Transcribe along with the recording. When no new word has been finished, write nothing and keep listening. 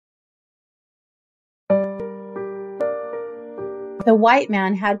The white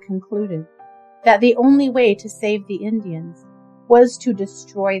man had concluded that the only way to save the Indians was to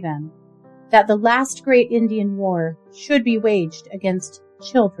destroy them, that the last great Indian war should be waged against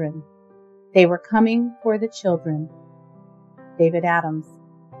children. They were coming for the children. David Adams.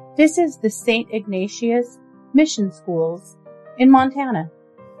 This is the St. Ignatius Mission Schools in Montana.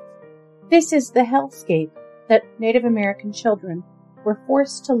 This is the hellscape that Native American children were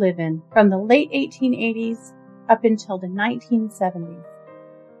forced to live in from the late 1880s up until the 1970s.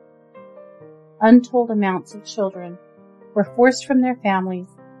 Untold amounts of children were forced from their families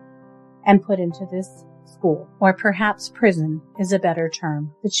and put into this school, or perhaps prison is a better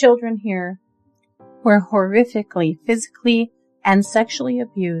term. The children here were horrifically physically and sexually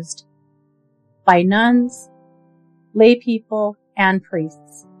abused by nuns, lay people, and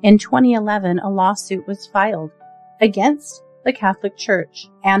priests. In 2011, a lawsuit was filed against the Catholic Church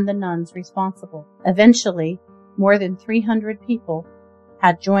and the nuns responsible. Eventually, more than 300 people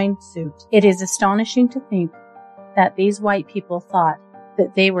had joined suit. It is astonishing to think that these white people thought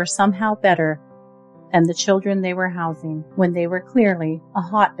that they were somehow better than the children they were housing when they were clearly a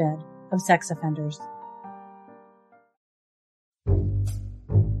hotbed of sex offenders.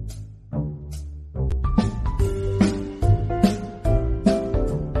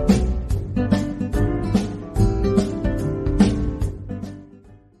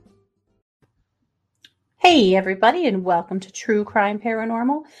 Hey everybody, and welcome to True Crime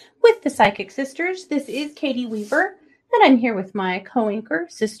Paranormal with the Psychic Sisters. This is Katie Weaver, and I'm here with my co-anchor,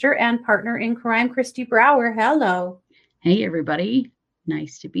 sister, and partner in crime, Christy Brower. Hello. Hey everybody,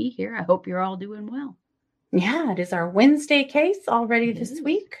 nice to be here. I hope you're all doing well. Yeah, it is our Wednesday case already this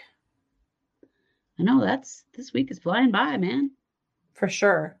week. I know this week is flying by, man. For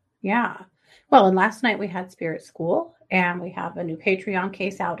sure. Yeah. Well, and last night we had Spirit School, and we have a new Patreon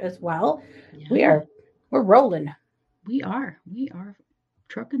case out as well. Yeah. We're rolling. We are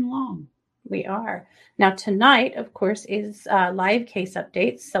trucking along. We are. Now tonight, of course, is live case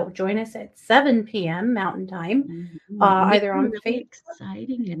updates. So join us at 7 p.m. Mountain Time, either on Facebook.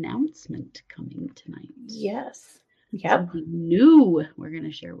 Exciting announcement coming tonight. Yes. Yep. Something new we're going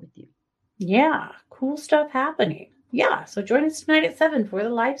to share with you. Yeah. Cool stuff happening. Yeah. So join us tonight at 7 for the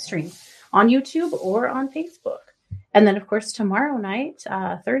live stream on YouTube or on Facebook. And then, of course, tomorrow night,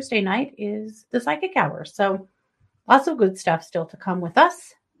 Thursday night, is the Psychic Hour. So lots of good stuff still to come with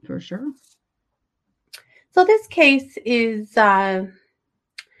us. For sure. So this case is, I've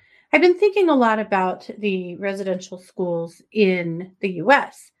been thinking a lot about the residential schools in the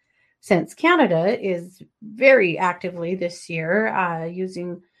U.S. since Canada is very actively this year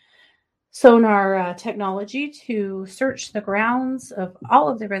using sonar technology to search the grounds of all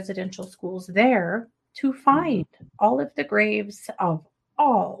of the residential schools there to find all of the graves of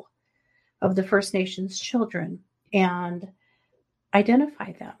all of the First Nations children and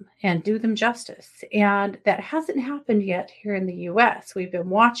identify them and do them justice. And that hasn't happened yet here in the U.S. We've been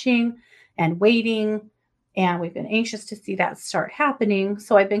watching and waiting, and we've been anxious to see that start happening.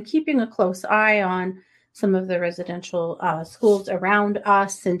 So I've been keeping a close eye on some of the residential schools around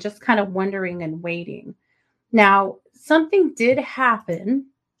us and just kind of wondering and waiting. Now, something did happen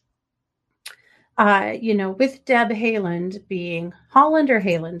with Deb Haaland being Holland or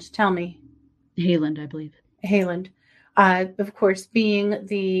Haaland, tell me. Haaland, I believe. Haaland, of course, being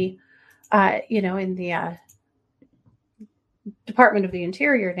the, in the Department of the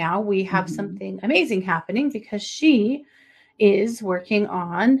Interior now, we have something amazing happening because she is working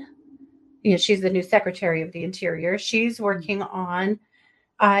on, she's the new Secretary of the Interior. She's working on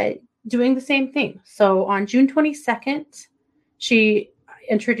doing the same thing. So on June 22nd, she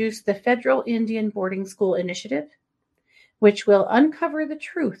introduced the Federal Indian Boarding School Initiative, which will uncover the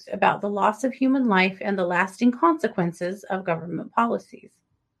truth about the loss of human life and the lasting consequences of government policies,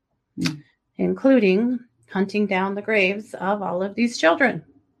 including hunting down the graves of all of these children.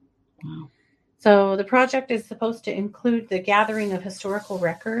 Wow. So the project is supposed to include the gathering of historical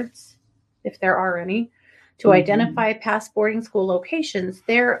records, if there are any, to identify past boarding school locations.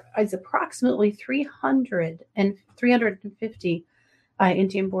 There is approximately 350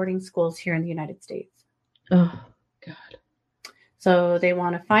 Indian boarding schools here in the United States. Oh, God. So they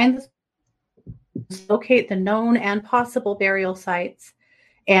want to find locate the known and possible burial sites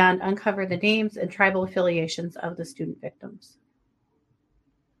and uncover the names and tribal affiliations of the student victims.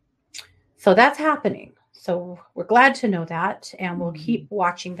 So that's happening. So we're glad to know that, and we'll keep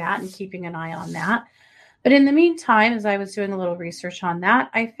watching that and keeping an eye on that. But in the meantime, as I was doing a little research on that,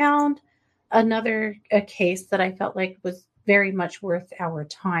 I found another case that I felt like was very much worth our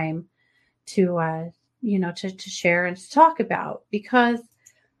time to share and to talk about, because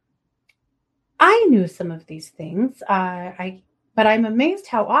I knew some of these things. I But I'm amazed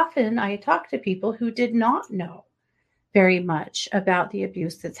how often I talk to people who did not know very much about the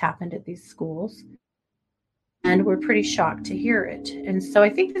abuse that's happened at these schools and were pretty shocked to hear it. And so I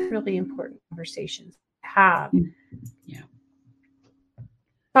think it's really important conversations to have. Yeah.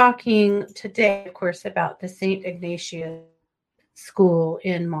 Talking today, of course, about the St. Ignatius School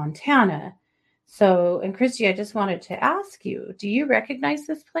in Montana. So, and Christy, I just wanted to ask you, do you recognize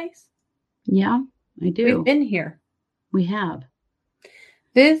this place? Yeah, I We've do. been here. We have.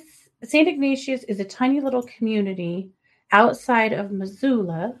 This St. Ignatius is a tiny little community outside of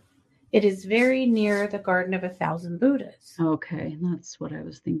Missoula. It is very near the Garden of 1,000 Buddhas. Okay, that's what I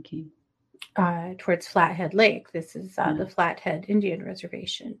was thinking. Towards Flathead Lake. This is Yeah. the Flathead Indian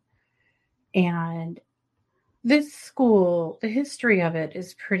Reservation. And this school, the history of it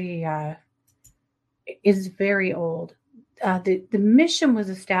is is very old. The mission was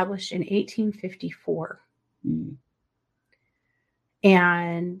established in 1854.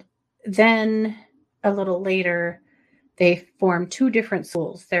 And then a little later, they formed two different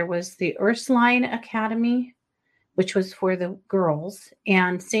schools. There was the Ursuline Academy, which was for the girls,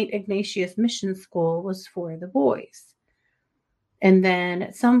 and St. Ignatius Mission School was for the boys. And then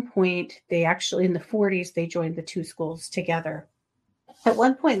at some point, they actually, in the 40s, they joined the two schools together. At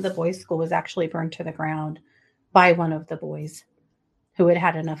one point, the boys' school was actually burned to the ground by one of the boys who had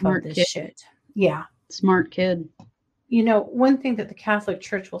had enough Smart of this kid. shit. Yeah. Smart kid. You know, one thing that the Catholic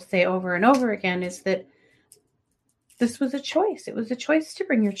Church will say over and over again is that this was a choice. It was a choice to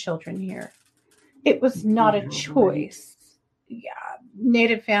bring your children here. It was not a choice. Yeah.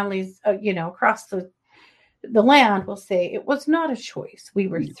 Native families, across the land will say it was not a choice. We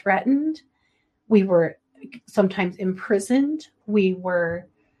were threatened. We were sometimes imprisoned. We were,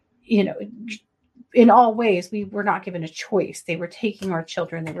 in all ways, we were not given a choice. They were taking our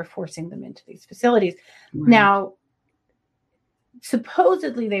children. They were forcing them into these facilities. Right. Now,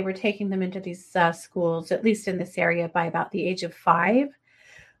 supposedly they were taking them into these schools, at least in this area, by about the age of 5.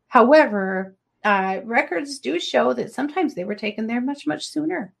 However, records do show that sometimes they were taken there much, much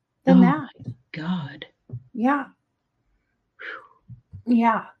sooner than that. God. Yeah.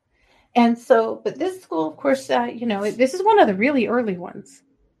 Yeah. And so, but this school, of course, this is one of the really early ones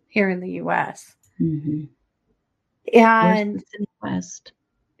here in the U.S. Mm-hmm. And West.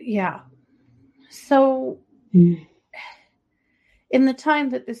 Yeah. So in the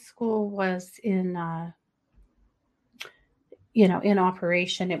time that this school was in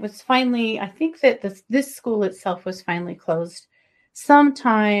operation, it was finally, I think that this school itself was finally closed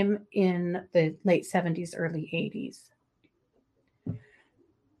sometime in the late 70s, early 80s.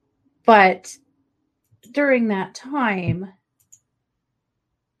 But during that time,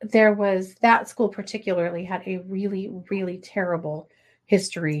 that school particularly had a really, really terrible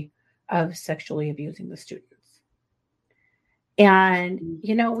history of sexually abusing the students. And,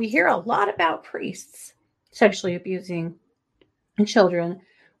 we hear a lot about priests sexually abusing children.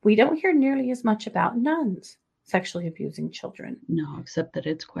 We don't hear nearly as much about nuns sexually abusing children. No, except that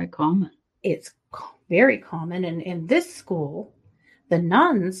it's quite common. It's very common. And in this school, the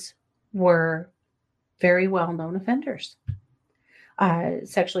nuns were very well-known offenders.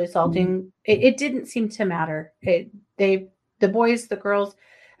 Sexually assaulting, it didn't seem to matter. The boys, the girls,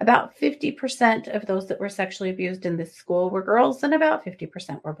 about 50% of those that were sexually abused in this school were girls, and about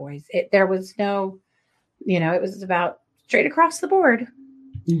 50% were boys. There was no, it was about straight across the board.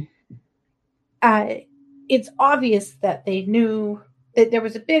 It's obvious that they knew that there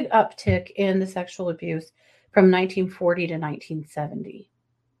was a big uptick in the sexual abuse from 1940 to 1970.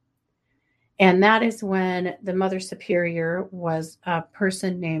 And that is when the Mother Superior was a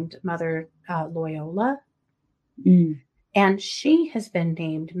person named Mother Loyola. And she has been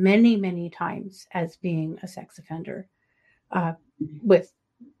named many, many times as being a sex offender, with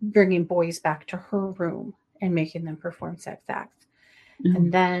bringing boys back to her room and making them perform sex acts.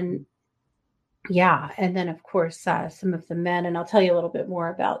 And then, of course, some of the men, and I'll tell you a little bit more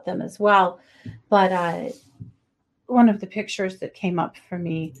about them as well. But one of the pictures that came up for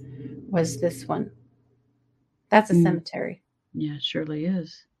me was this one. That's a cemetery. Yeah, it surely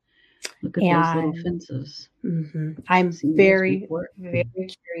is. Look at those little fences. I'm very, very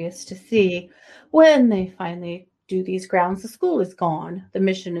curious to see when they finally do these grounds. The school is gone. The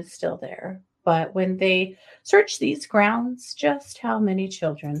mission is still there. But when they search these grounds, just how many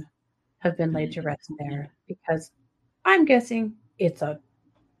children have been laid to rest there? Because I'm guessing it's a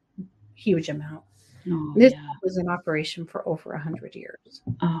huge amount. This was in operation for over 100 years.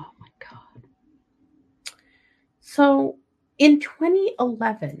 Oh, my God. So in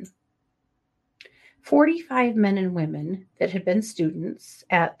 2011, 45 men and women that had been students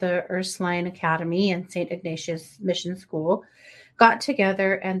at the Ursuline Academy and St. Ignatius Mission School got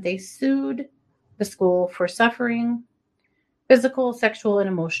together and they sued the school for suffering physical, sexual, and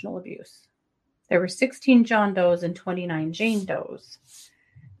emotional abuse. There were 16 John Does and 29 Jane Does.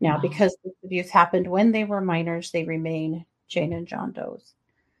 Now, Wow. because this abuse happened when they were minors, they remain Jane and John Does.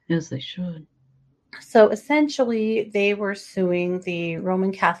 As they should. So essentially, they were suing the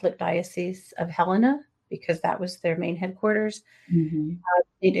Roman Catholic Diocese of Helena because that was their main headquarters, Mm-hmm.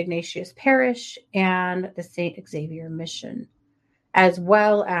 St. Ignatius Parish, and the St. Xavier Mission, as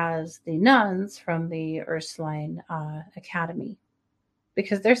well as the nuns from the Ursuline Academy,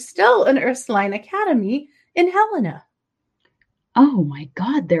 because there's still an Ursuline Academy in Helena. Oh my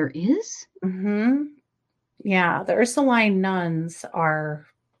God, there is? Mm-hmm. Yeah, the Ursuline nuns are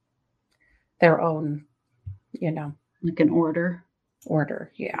their own, Like an order.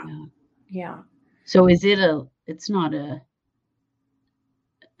 order. Yeah. Yeah. Yeah. So it's not a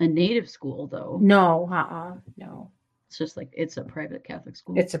native school though. No, no. It's just like it's a private Catholic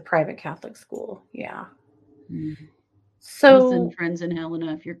school. It's a private Catholic school. Yeah. Listen, So, friends in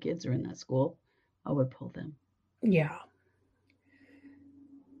Helena, if your kids are in that school, I would pull them. yeah.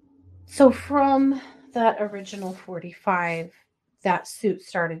 So from that original 45, that suit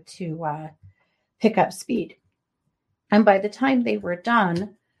started to pick up speed. And by the time they were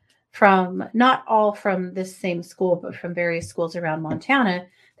done, from not all from this same school, but from various schools around Montana,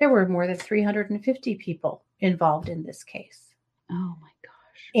 there were more than 350 people involved in this case. Oh my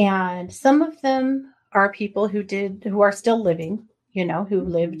gosh. And some of them are people who are still living, who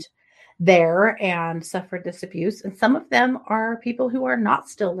lived there and suffered this abuse. And some of them are people who are not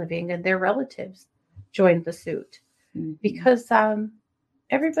still living and their relatives joined the suit because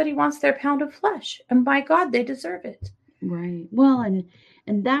everybody wants their pound of flesh. And by God, they deserve it. Right. Well,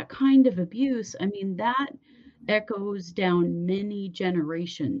 and that kind of abuse, I mean, that echoes down many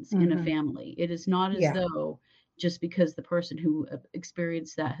generations in a family. It is not as Yeah. though just because the person who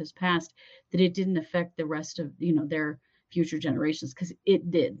experienced that has passed, that it didn't affect the rest of, their future generations, because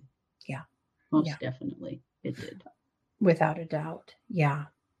it did. Yeah. Most definitely. It did. Without a doubt. Yeah.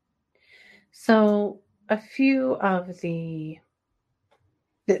 So a few of the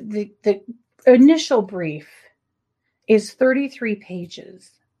initial brief is 33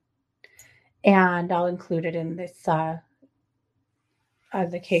 pages. And I'll include it in this the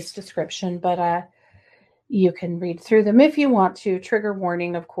case description, but you can read through them if you want to. Trigger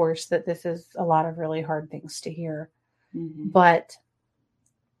warning, of course, that this is a lot of really hard things to hear. But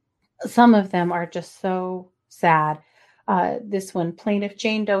some of them are just so sad. This one, Plaintiff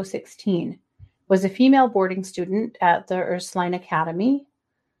Jane Doe 16, was a female boarding student at the Ursuline Academy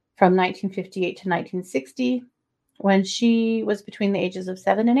from 1958 to 1960 when she was between the ages of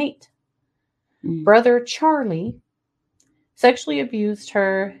 7 and 8. Brother Charlie sexually abused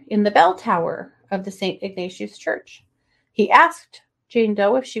her in the bell tower of the St. Ignatius Church. He asked Jane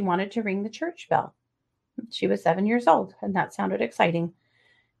Doe if she wanted to ring the church bell. She was 7 years old, and that sounded exciting.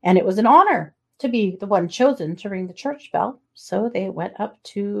 And it was an honor to be the one chosen to ring the church bell. So they went up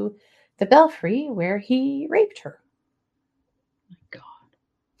to the belfry where he raped her. My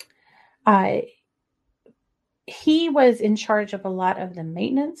God. He was in charge of a lot of the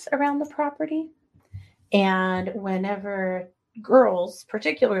maintenance around the property. And whenever girls,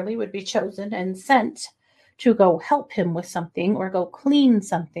 particularly, would be chosen and sent to go help him with something or go clean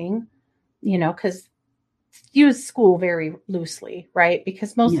something, because use school very loosely, right?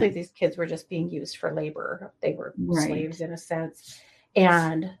 Because mostly these kids were just being used for labor. They were slaves in a sense.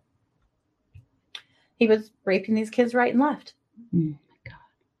 And he was raping these kids right and left. My God.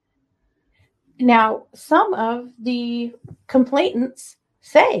 Now, some of the complainants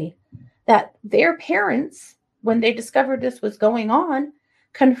say that their parents, when they discovered this was going on,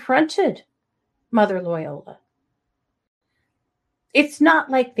 confronted Mother Loyola. It's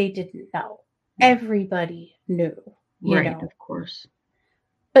not like they didn't know. Everybody knew, you know. Of course.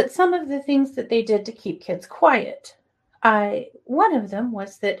 But some of the things that they did to keep kids quiet, one of them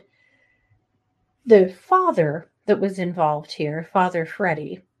was that the father that was involved here, Father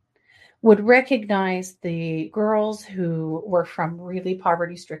Freddie, would recognize the girls who were from really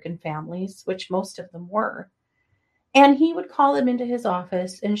poverty-stricken families, which most of them were. And he would call them into his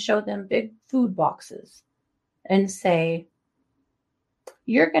office and show them big food boxes and say,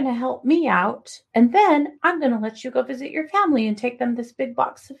 "You're going to help me out, and then I'm going to let you go visit your family and take them this big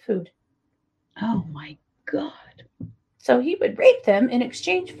box of food." Oh my God. So he would rape them in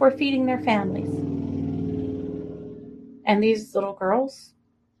exchange for feeding their families. And these little girls,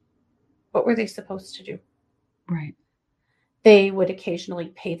 what were they supposed to do? Right. They would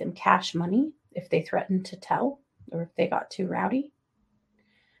occasionally pay them cash money if they threatened to tell or if they got too rowdy.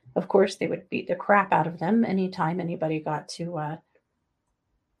 Of course, they would beat the crap out of them anytime anybody got to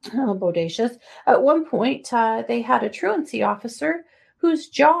bodacious. At one point, they had a truancy officer whose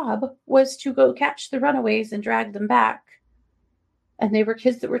job was to go catch the runaways and drag them back. And they were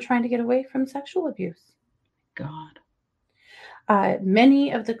kids that were trying to get away from sexual abuse. God.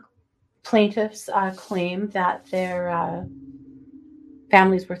 Many of the plaintiffs claim that their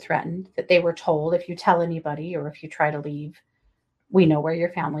families were threatened, that they were told, if you tell anybody or if you try to leave, we know where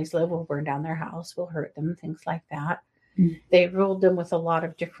your families live, we'll burn down their house, we'll hurt them, things like that. Mm. They ruled them with a lot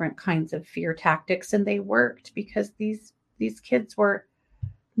of different kinds of fear tactics, and they worked because these kids were,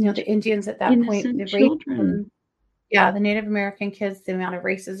 the Indians at that point, Innocent the children. racism, the Native American kids, the amount of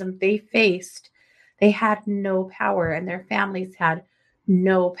racism they faced, they had no power, and their families had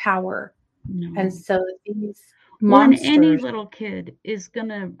no power. And No. so these Well, and any monsters, little kid is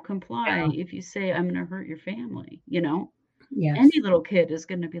gonna comply yeah, if you say, "I'm gonna hurt your family," you know? Any yes, little kid is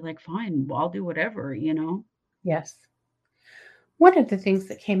gonna be like, "Fine, well, I'll do whatever," you know? yes. One of the things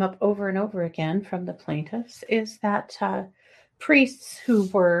that came up over and over again from the plaintiffs is that priests who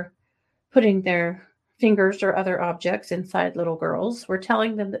were putting their fingers or other objects inside little girls were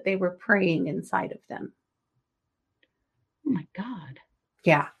telling them that they were praying inside of them. Oh my god.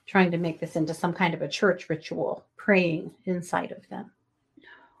 Yeah, trying to make this into some kind of a church ritual, praying inside of them.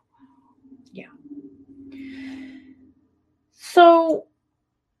 Yeah. So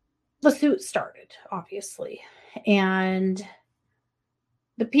the suit started, obviously, and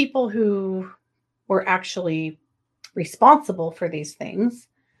the people who were actually responsible for these things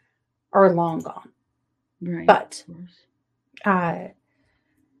are long gone. Right, But, of course. uh,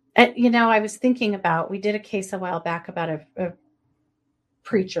 I was thinking about, we did a case a while back about a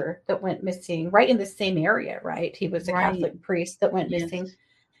preacher that went missing right in the same area, right? He was a Right. Catholic priest that went Yes. missing.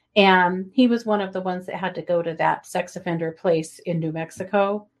 And he was one of the ones that had to go to that sex offender place in New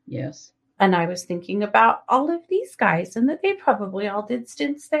Mexico. Yes. And I was thinking about all of these guys and that they probably all did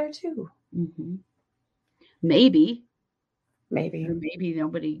stints there too. Mhm. Maybe, Maybe. or maybe,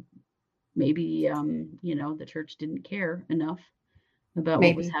 the church didn't care enough about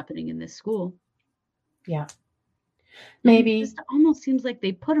what was Maybe. happening in this school. Yeah. And it Maybe. just almost seems like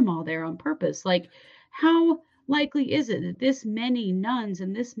they put them all there on purpose. Like, how likely is it that this many nuns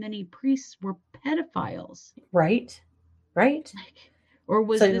and this many priests were pedophiles? Right. Right. Like, or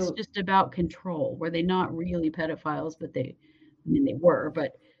was this So, just about control? Were they not really pedophiles, but they were,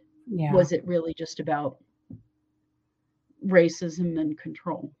 but yeah. was it really just about racism and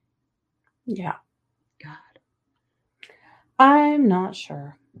control? Yeah. God. I'm not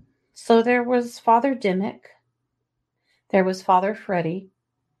sure. So there was Father Dimmick. There was Father Freddie.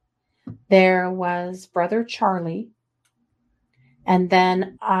 There was Brother Charlie. And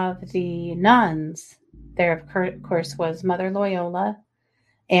then of the nuns, there, of course, was Mother Loyola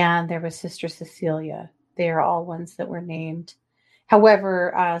and there was Sister Cecilia. They are all ones that were named.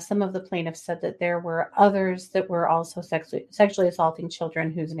 However, some of the plaintiffs said that there were others that were also sexually assaulting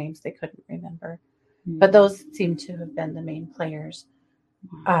children whose names they couldn't remember. But Mhm. those seem to have been the main players.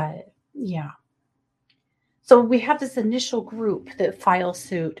 Wow. Uh, yeah. So we have this initial group that file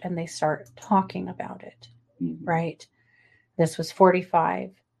suit and they start talking about it, Mhm. right? This was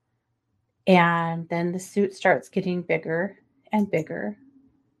 45. And then the suit starts getting bigger and bigger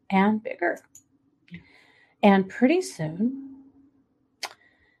and bigger. Yeah. And pretty soon,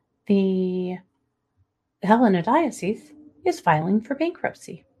 the Helena Diocese is filing for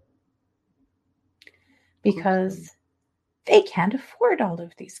bankruptcy Of course they because they can't afford all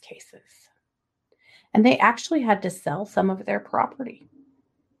of these cases. And they actually had to sell some of their property.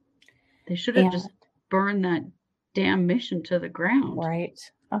 They should have And, just burned that damn mission to the ground. right,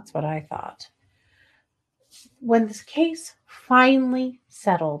 that's what I thought. When this case finally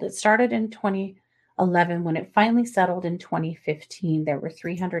settled, it started in 2011. When it finally settled in 2015, there were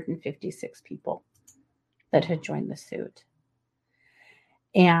 356 people that Wow. had joined the suit.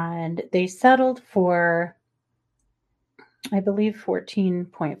 And they settled for, I believe,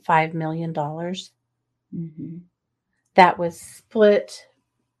 $14.5 million. Mhm. That was split.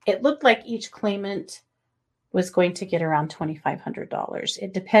 It looked like each claimant was going to get around $2,500.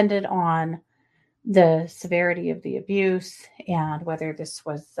 It depended on the severity of the abuse and whether this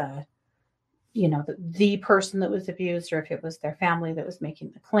was, the person that was abused or if it was their family that was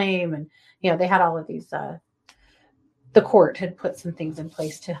making the claim. And, they had all of these, the court had put some things in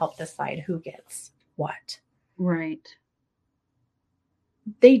place to help decide who gets what. Right.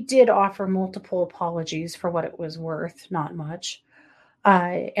 They did offer multiple apologies for what it was worth, not much.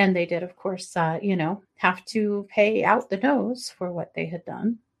 And they did, of course, have to pay out the nose for what they had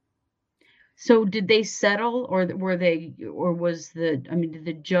done. So did they settle, or were they, or was did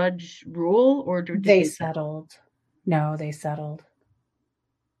the judge rule, or did They they settle? settled. No, they settled.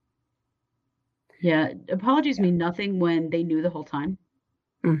 Yeah, apologies Yeah. mean nothing when they knew the whole time.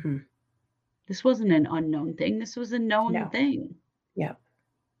 Mm-hmm. This wasn't an unknown thing. This was a known No. thing. Yep.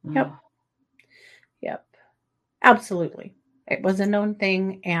 Yep. Ugh, Yep. Absolutely. It was a known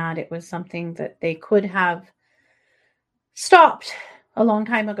thing, and it was something that they could have stopped a long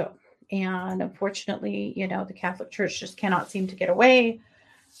time ago. And unfortunately, the Catholic Church just cannot seem to get away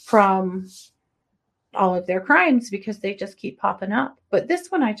from all of their crimes because they just keep popping up. But this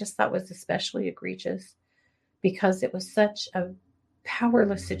one I just thought was especially egregious because it was such a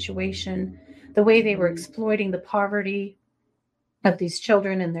powerless situation. The way they were mhm. exploiting the poverty of these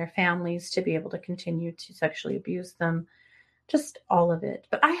children and their families to be able to continue to sexually abuse them, just all of it.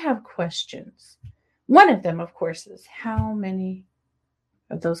 But I have questions. One of them, of course, is how many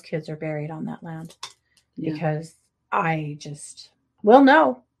of those kids are buried on that land? Yeah. Because I just will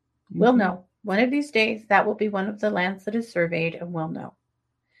know. We'll Mhm. know. One of these days, that will be one of the lands that is surveyed, and we'll know.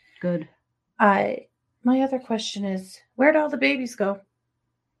 Good. My other question is, where'd all the babies go?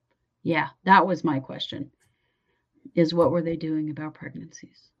 Yeah, that was my question, is what were they doing about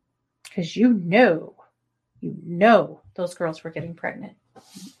pregnancies? Because you know those girls were getting pregnant.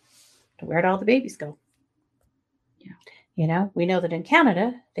 Where'd all the babies go? Yeah. We know that in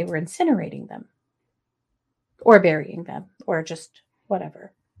Canada, they were incinerating them or burying them or just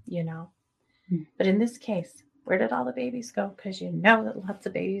whatever, you know. Mm. But in this case, where did all the babies go? Because you know that lots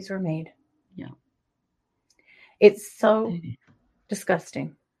of babies were made. Yeah. It's so It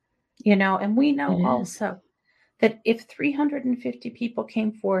disgusting, and we know is. also that if 350 people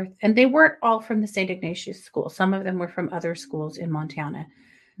came forth, and they weren't all from the St. Ignatius school, some of them were from other schools in Montana,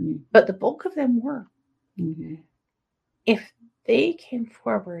 Mm. but the bulk of them were. Mhm. If they came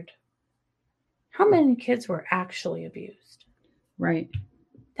forward, how many kids were actually abused? Right.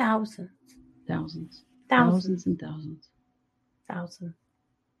 Thousands, Thousands. thousands, Thousands and thousands. thousands.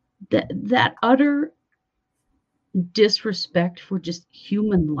 That utter disrespect for just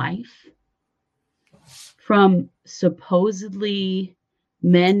human life from supposedly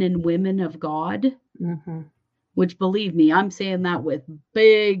men and women of God, Mm-hmm. which believe me, I'm saying that with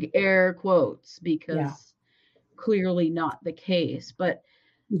big air quotes Yeah. because clearly not the case, but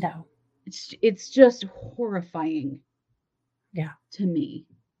No. it's just horrifying Yeah. to me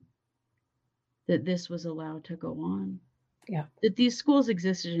that this was allowed to go on. Yeah. That these schools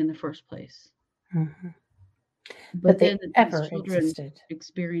existed in the first place. Mm-hmm. But That then they that these ever children existed.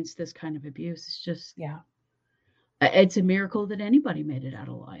 experience this kind of abuse. It's just Yeah. it's a miracle that anybody made it out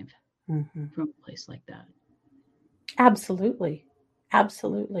alive Mm-hmm. from a place like that. Absolutely.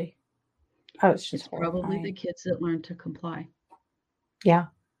 Absolutely. Oh, it's just It's probably the horrifying. kids that learned to comply. Yeah.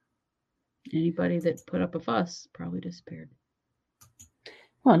 Anybody that put up a fuss probably disappeared.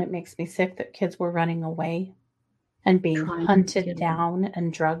 Well, and it makes me sick that kids were running away and being Trying to hunted get away. down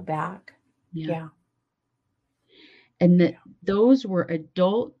and drugged back. Yeah. Yeah. And that Yeah. those were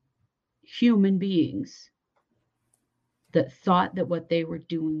adult human beings that thought that what they were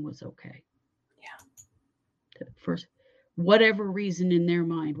doing was okay. Yeah. That for whatever reason in their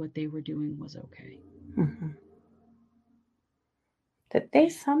mind, what they were doing was okay. Mm-hmm. That they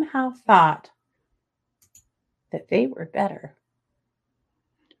somehow thought that they were better.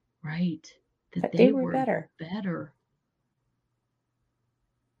 Right. That That they they were were better. better.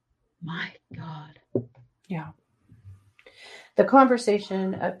 My God. Yeah. The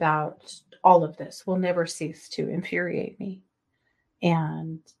conversation about all of this will never cease to infuriate me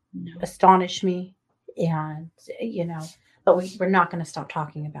and No. astonish me. And, but we're not going to stop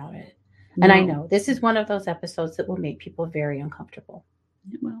talking about it. And I No. know this is one of those episodes that will make people very uncomfortable.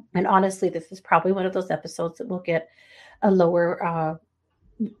 Well, And honestly, this is probably one of those episodes that will get a lower,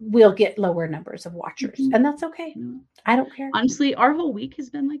 we'll get lower numbers of watchers. mhm. And that's okay. No. I don't care. Honestly, our whole week has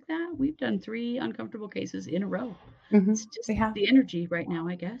been like that. We've done 3 uncomfortable cases in a row. Mm-hmm. It's just We have, the energy right now,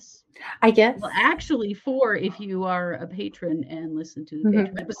 I guess. I guess. Well, actually, 4 if you are a patron and listen to the patron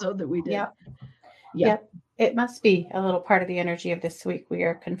Mm-hmm. episode that we did. Yeah. Yeah. Yep. It must be a little part of the energy of this week. We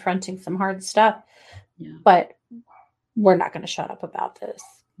are confronting some hard stuff, Yeah. but we're not going to shut up about this.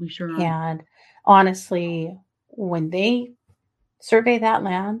 We sure aren't. And honestly, when they survey that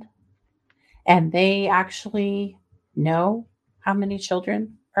land and they actually know how many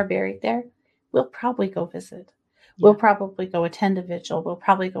children are buried there, we'll probably go visit. We'll Yeah. probably go attend a vigil. We'll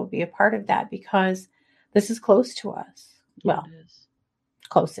probably go be a part of that because this is close to us. Yeah, Well, it is.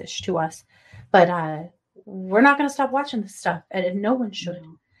 close-ish to us. But we're not going to stop watching this stuff, and no one should.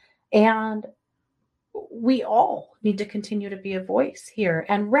 No. And we all need to continue to be a voice here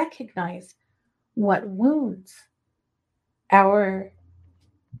and recognize what wounds our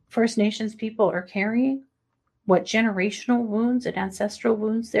First Nations people are carrying, what generational wounds and ancestral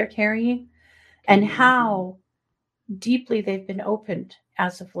wounds they're carrying, and how deeply they've been opened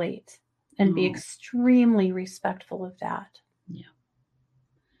as of late, and be extremely respectful of that. Yeah.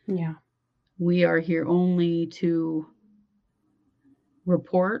 Yeah. We are here only to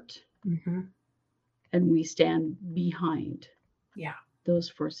report, and we stand behind those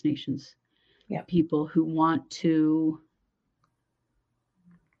First Nations people who want to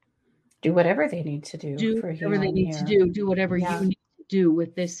do whatever they need to do for whatever they healing need here. to do whatever you need to do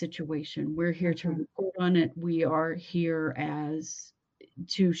with this situation. We're here to report on it. We are here as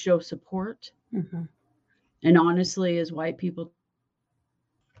to show support. And honestly, as white people,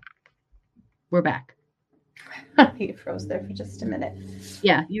 we're back. You froze there for just a minute.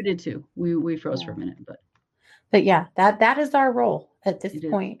 Yeah, you did too. We froze for a minute, but yeah, that is our role at this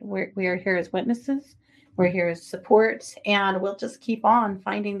point. We are here as witnesses. We're here as support, and we'll just keep on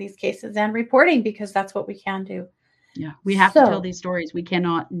finding these cases and reporting, because that's what we can do. Yeah, we have to tell these stories. We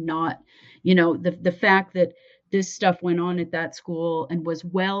cannot not, the fact that this stuff went on at that school and was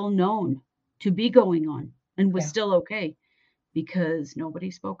well known to be going on and was still okay because nobody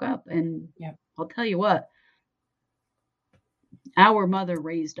spoke up. And I'll tell you what, our mother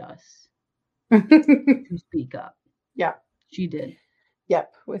raised us to speak up. Yeah, she did.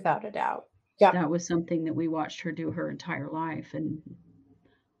 Yep, without a doubt. Yeah, that was something that we watched her do her entire life, and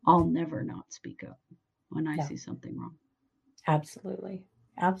I'll never not speak up when I see something wrong. Absolutely.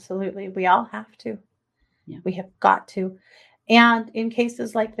 Absolutely. We all have to. Yeah. We have got to. And in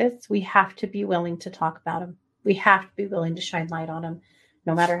cases like this, we have to be willing to talk about them. We have to be willing to shine light on them,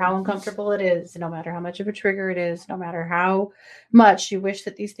 no matter how uncomfortable it is, no matter how much of a trigger it is, no matter how much you wish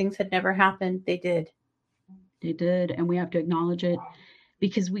that these things had never happened. They did. They did. And we have to acknowledge it,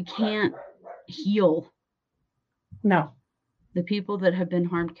 because we can't heal. No. The people that have been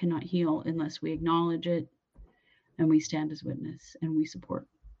harmed cannot heal unless we acknowledge it, and we stand as witness, and we support.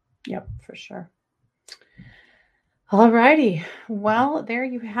 Yep, for sure. All righty. Well, there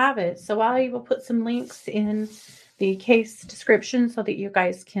you have it. So I will put some links in the case description so that you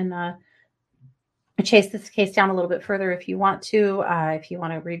guys can chase this case down a little bit further if you want to. If you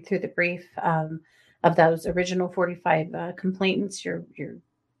want to read through the brief of those original 45 complainants,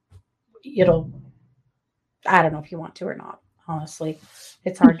 it'll, I don't know if you want to or not. Honestly,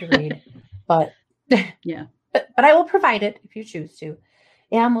 it's hard to read, but yeah. But I will provide it if you choose to,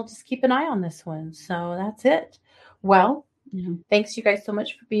 and we'll just keep an eye on this one. So that's it. Well, thanks you guys so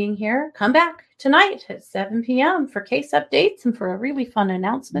much for being here. Come back tonight at 7 p.m. for case updates and for a really fun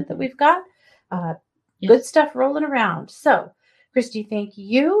announcement that we've got. Good stuff rolling around. So, Christy, thank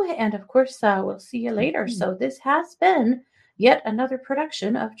you. And of course, we'll see you later. So this has been yet another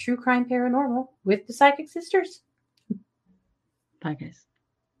production of True Crime Paranormal with the Psychic Sisters. Bye, guys.